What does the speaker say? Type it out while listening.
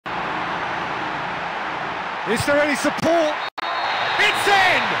Is there any support? It's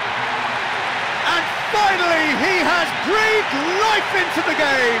in! And finally he has breathed life into the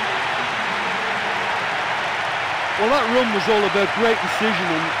game! Well, that run was all about great decision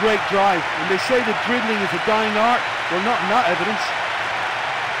and great drive. And they say that dribbling is a dying art. Well, not in that evidence.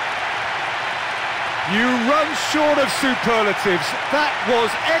 You run short of superlatives. That was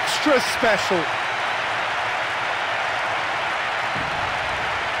extra special.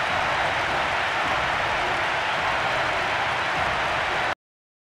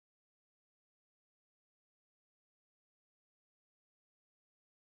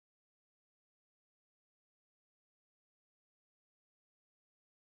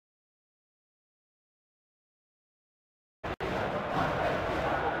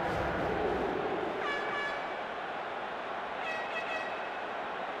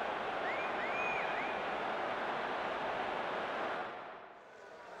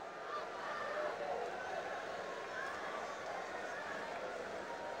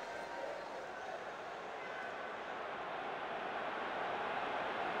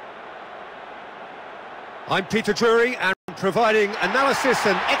 I'm Peter Drury, and providing analysis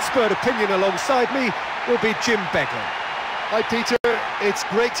and expert opinion alongside me will be Jim Beglin. Hi Peter, it's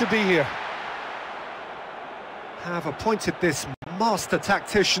great to be here. Have appointed this master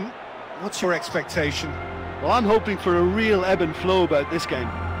tactician. What's your expectation? Well, I'm hoping for a real ebb and flow about this game.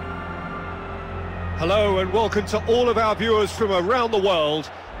 Hello and welcome to all of our viewers from around the world.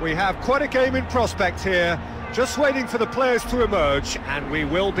 We have quite a game in prospect here, just waiting for the players to emerge, and we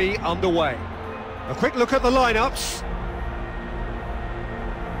will be underway. A quick look at the lineups.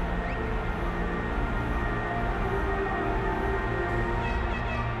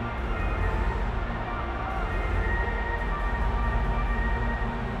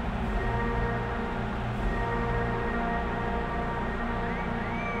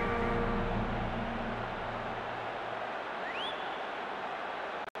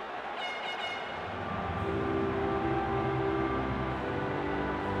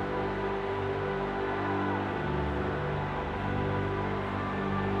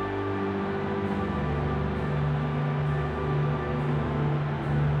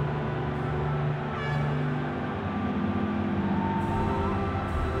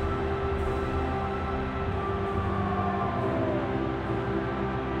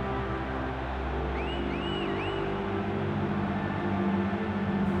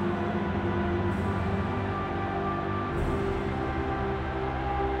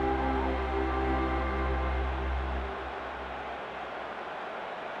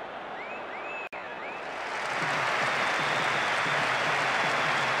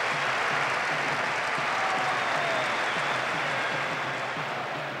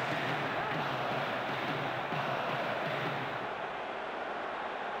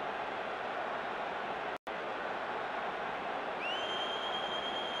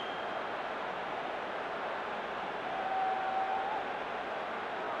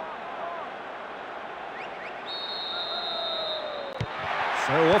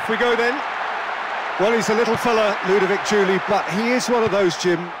 So off we go then. Well, he's a little fella, Ludovic Julie, but he is one of those,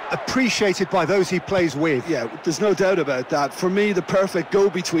 Jim, appreciated by those he plays with. Yeah, there's no doubt about that. For me, the perfect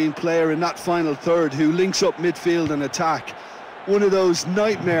go-between player in that final third who links up midfield and attack. One of those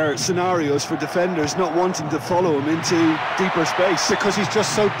nightmare scenarios for defenders not wanting to follow him into deeper space. Because he's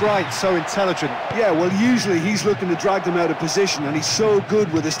just so bright, so intelligent. Yeah, well, usually he's looking to drag them out of position, and he's so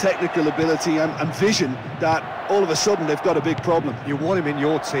good with his technical ability and vision that all of a sudden they've got a big problem. You want him in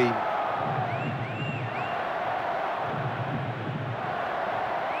your team.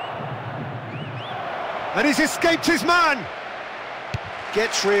 And he's escaped his man!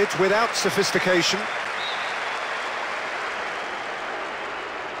 Gets rid without sophistication.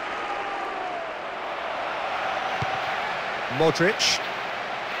 Modric.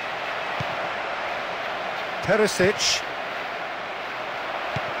 Perisic.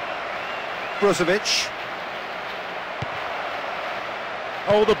 Brozovic.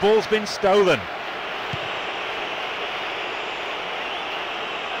 Oh, the ball's been stolen.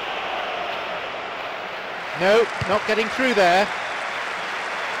 No, not getting through there.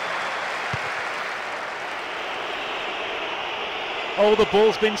 Oh, the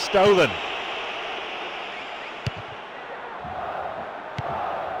ball's been stolen.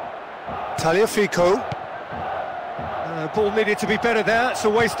 Tagliafico. Ball needed to be better there, it's a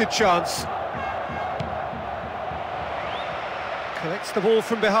wasted chance. Collects the ball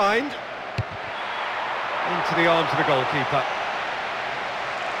from behind. Into the arms of the goalkeeper.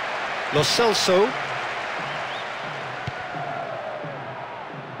 Lo Celso.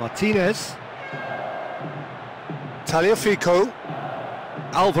 Martinez. Tagliafico.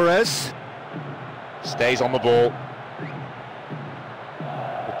 Alvarez. Stays on the ball.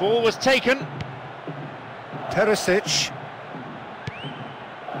 The ball was taken. Perisic.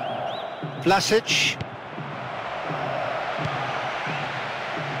 Vlasic.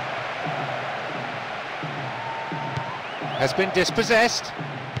 Has been dispossessed.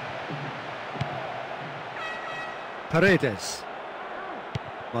 Paredes.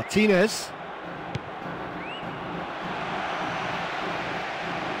 Martinez.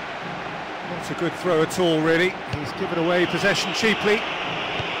 Not a good throw at all, really. He's given away possession cheaply.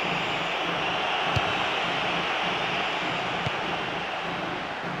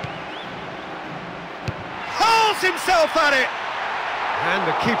 Hurls himself at it! And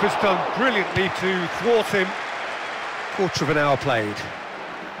the keeper's done brilliantly to thwart him. Quarter of an hour played.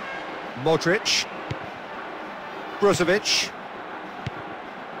 Modric. Brozovic.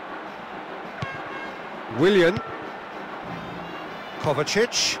 Willian.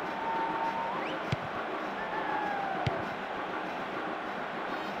 Kovacic.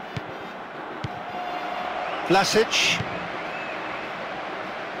 Vlasic.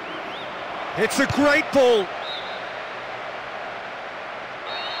 It's a great ball.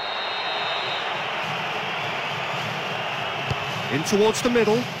 In towards the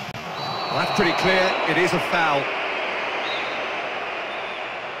middle. Well, that's pretty clear, it is a foul.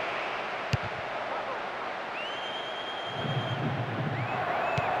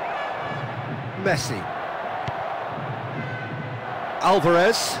 Messi.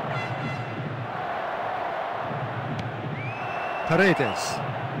 Alvarez. Paredes.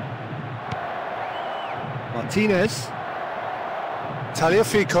 Martinez.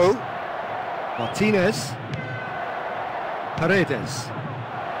 Tagliafico. Martinez. Paredes.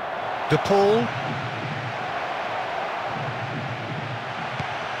 De Paul.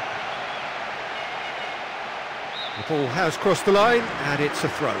 The ball has crossed the line and it's a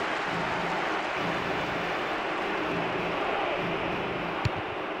throw.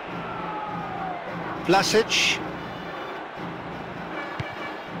 Vlasic.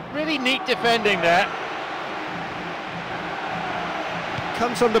 Really neat defending there.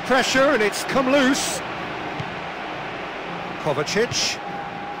 Comes under pressure and it's come loose. Kovacic.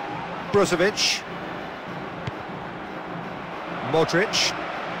 Brozovic. Modric.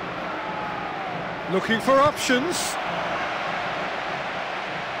 Looking for options.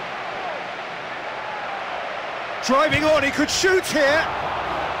 Driving on, he could shoot here.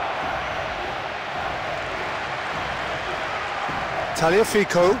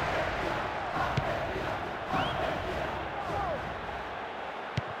 Tagliafico.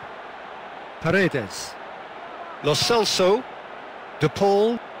 Paredes. Lo Celso. De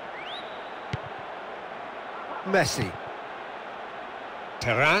Paul. Messi.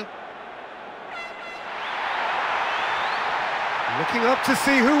 Terrain. Looking up to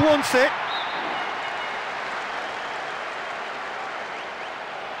see who wants it.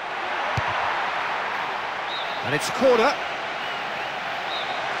 And it's a corner.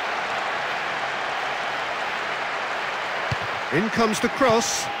 In comes the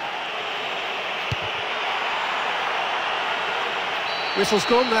cross. Whistle's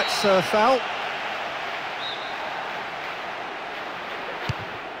gone, that's a foul.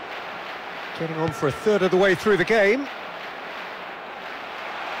 Getting on for a third of the way through the game.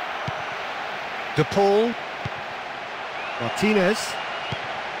 De Paul. Martinez.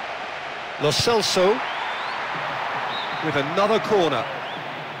 Lo Celso. With another corner.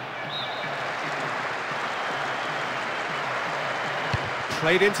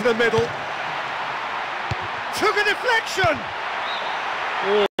 Played into the middle. Took a deflection!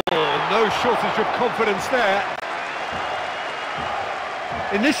 Oh, no shortage of confidence there.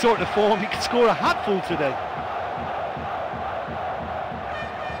 In this sort of form, he could score a hatful today.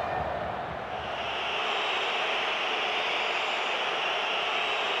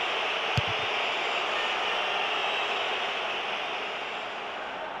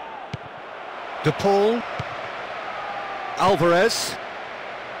 De Paul. Alvarez.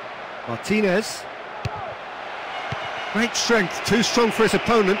 Martinez. Great strength, too strong for his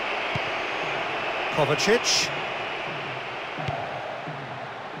opponent. Kovacic.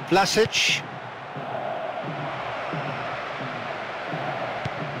 Vlasic.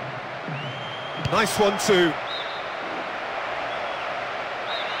 Nice one too.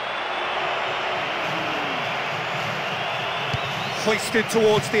 Hoisted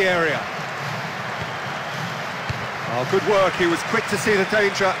towards the area. Oh, good work, he was quick to see the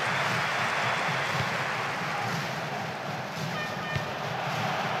danger.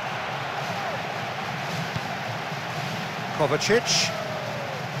 Kovacic.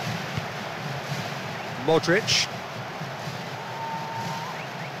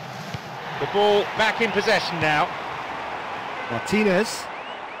 The ball back in possession now. Martinez.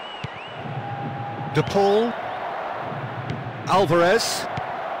 De Paul. Alvarez.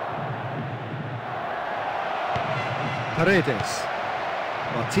 Paredes.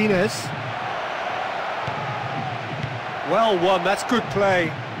 Martinez. Well won, that's good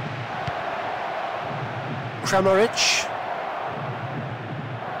play. Kramaric.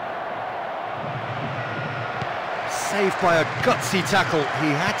 Saved by a gutsy tackle, he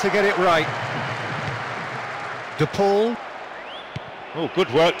had to get it right. De Paul. Oh,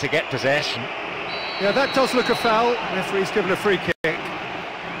 good work to get possession. Yeah, that does look a foul. Referee's given a free kick.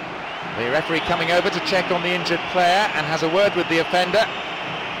 The referee coming over to check on the injured player and has a word with the offender.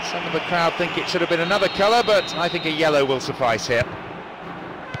 Some of the crowd think it should have been another colour, but I think a yellow will suffice here.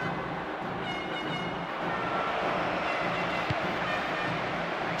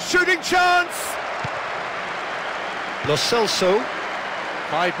 Shooting chance! Lo Celso.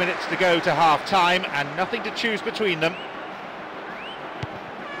 5 minutes to go to half-time and nothing to choose between them.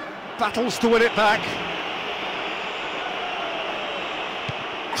 Battles to win it back.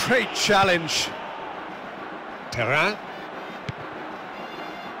 Great challenge. Terrain.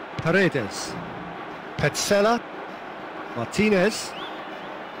 Paredes. Petzela. Martinez.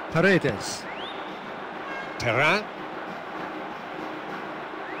 Paredes. Terrain.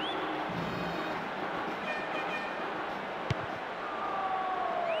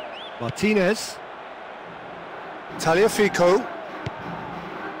 Martinez. Tagliafico.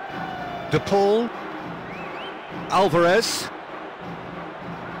 De Paul. Alvarez.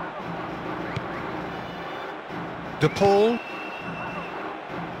 De Paul.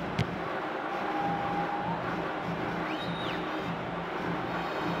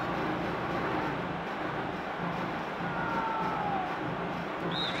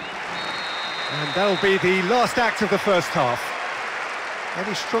 And that'll be the last act of the first half.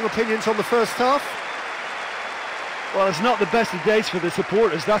 Any strong opinions on the first half? Well, it's not the best of days for the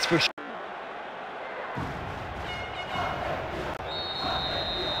supporters, that's for sure.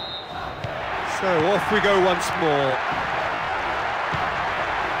 So off we go once more.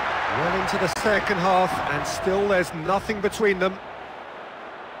 Well into the second half and still there's nothing between them.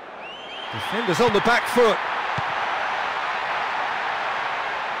 Defenders on the back foot.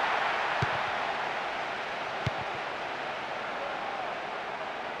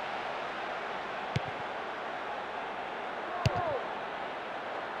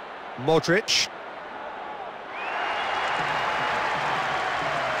 Modric.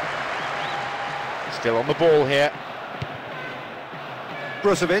 Still on the ball here.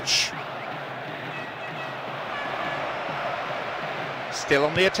 Brozovic. Still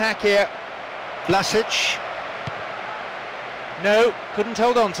on the attack here. Vlasic. No, couldn't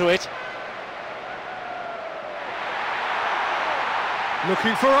hold on to it.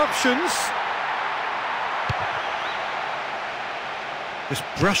 Looking for options. Just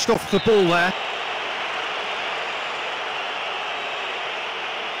brushed off the ball there.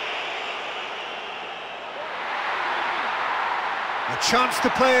 A chance to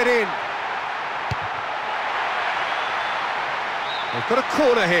play it in. They've got a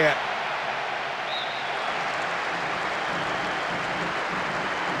corner here.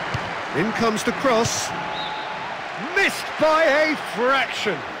 In comes the cross. Missed by a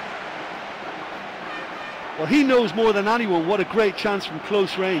fraction. Well, he knows more than anyone what a great chance from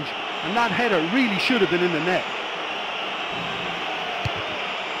close range, and that header really should have been in the net.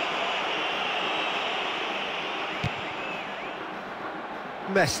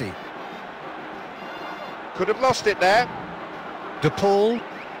 Messi. Could have lost it there. De Paul.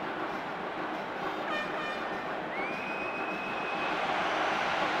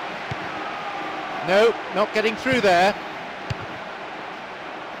 No, not getting through there.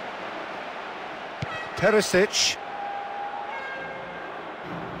 Perisic.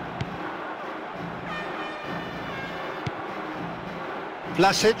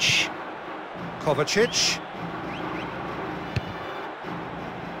 Vlasic. Kovacic.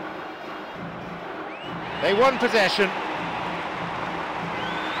 They won possession.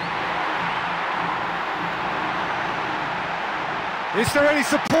 Is there any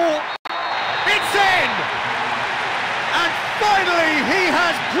support? It's in! And finally he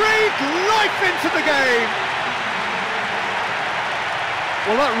has breathed life into the game!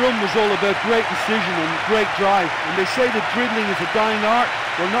 Well, that run was all about great decision and great drive, and they say that dribbling is a dying art.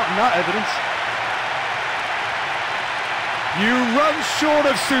 Well, not in that evidence. You run short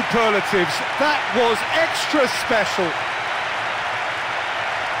of superlatives. That was extra special.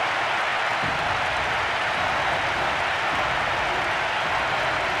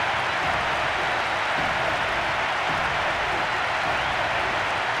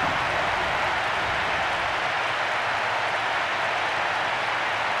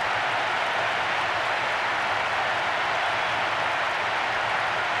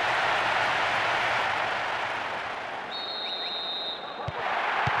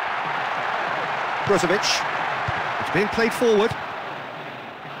 Brozovic. It's being played forward.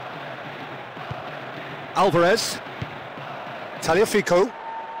 Alvarez. Tagliafico.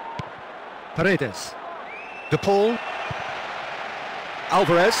 Paredes. De Paul.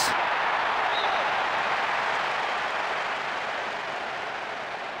 Alvarez.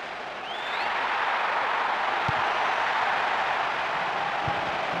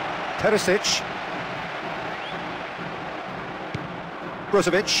 Perisic.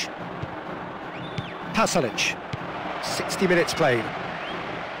 Brozovic. Pasalic. 60 minutes played.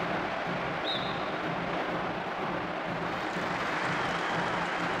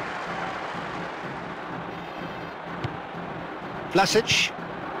 Vlasic.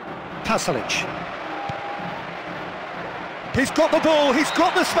 Pasalic. He's got the ball, he's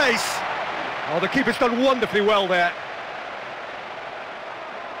got the space. Oh, the keeper's done wonderfully well there.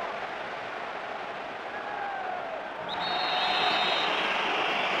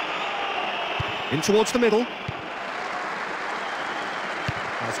 In towards the middle.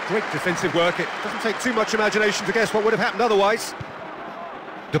 That's great defensive work. It doesn't take too much imagination to guess what would have happened otherwise.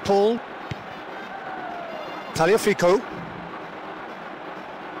 De Paul. Tagliafico.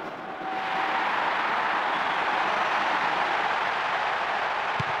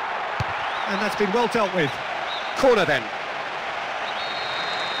 And that's been well dealt with. Corner then.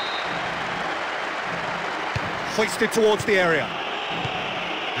 Hoisted towards the area.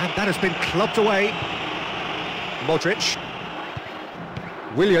 And that has been clubbed away. Modric.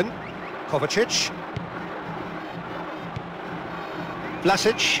 Willian. Kovacic.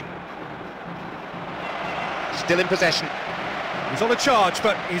 Vlasic. Still in possession. He's on a charge,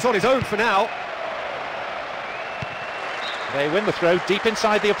 but he's on his own for now. They win the throw deep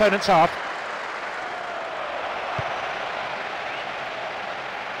inside the opponent's half.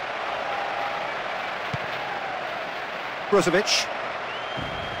 Brozovic.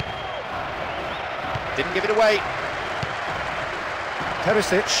 Didn't give it away.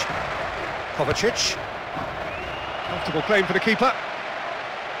 Perisic. Kovacic. Comfortable claim for the keeper.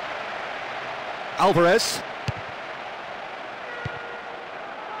 Alvarez.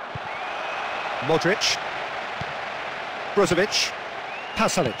 Modric. Brozovic.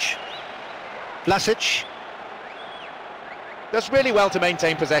 Pasalic. Vlasic. Does really well to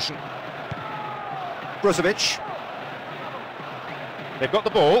maintain possession. Brozovic. They've got the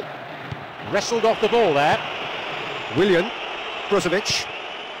ball. Wrestled off the ball there. Willian. Brozovic.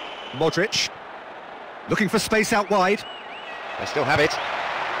 Modric. Looking for space out wide. They still have it.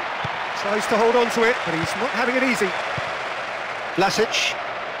 Tries to hold on to it, but he's not having it easy. Vlasic.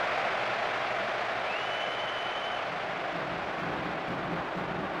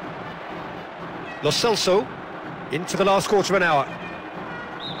 Lo Celso into the last quarter of an hour.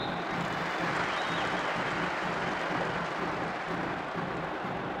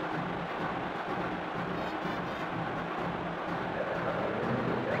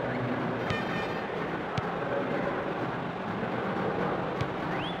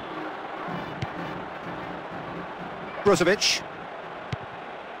 Brozovic.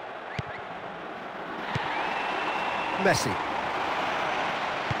 Messi.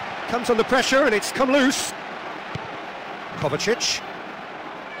 Comes under pressure and it's come loose. Kovacic.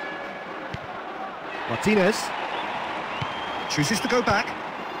 Martinez. Chooses to go back.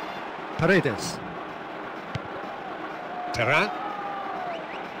 Paredes. Terrain.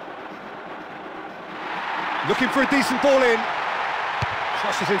 Looking for a decent ball in.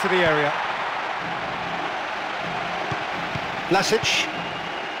 Crosses into the area. Vlasic.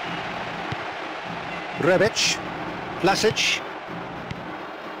 Rebic. Vlasic.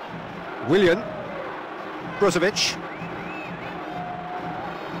 Willian. Brozovic.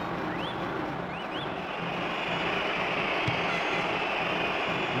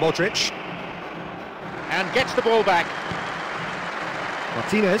 Modric. And gets the ball back.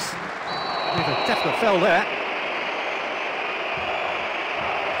 Martinez. With a definite foul there.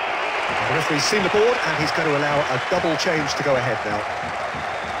 The referee's seen the board and he's going to allow a double change to go ahead now.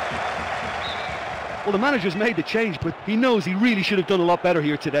 Well, the manager's made the change, but he knows he really should have done a lot better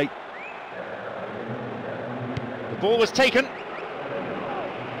here today. The ball was taken.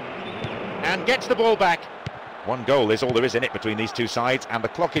 And gets the ball back. One goal is all there is in it between these two sides, and the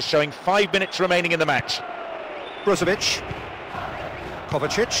clock is showing 5 minutes remaining in the match. Brozovic.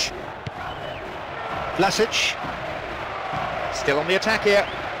 Kovacic. Vlasic. Still on the attack here.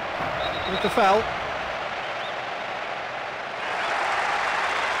 With the foul.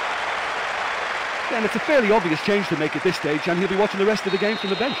 And it's a fairly obvious change to make at this stage, and he'll be watching the rest of the game from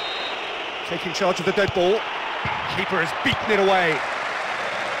the bench. Taking charge of the dead ball. Keeper has beaten it away.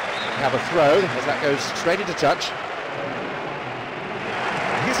 We have a throw as that goes straight into touch.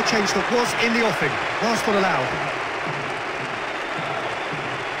 Here's a change that was in the offing. Last one allowed.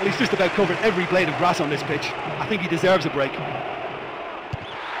 Well, he's just about covered every blade of grass on this pitch. I think he deserves a break.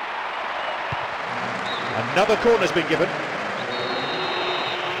 Another corner's been given.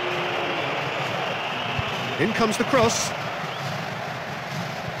 In comes the cross.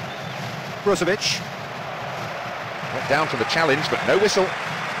 Brozovic. Went down for the challenge, but no whistle.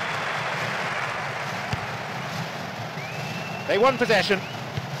 They won possession.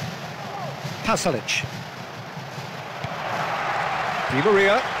 Pasalic. Di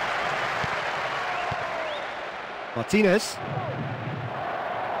Maria. Martinez.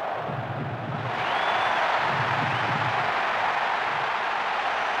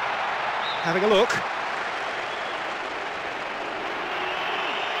 Having a look.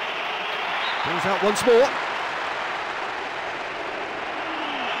 Brings out once more.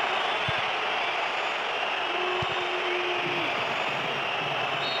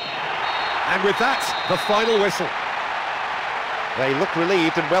 And with that, the final whistle. They look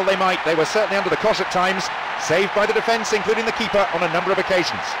relieved, and well they might. They were certainly under the cosh at times, saved by the defence, including the keeper on a number of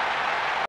occasions.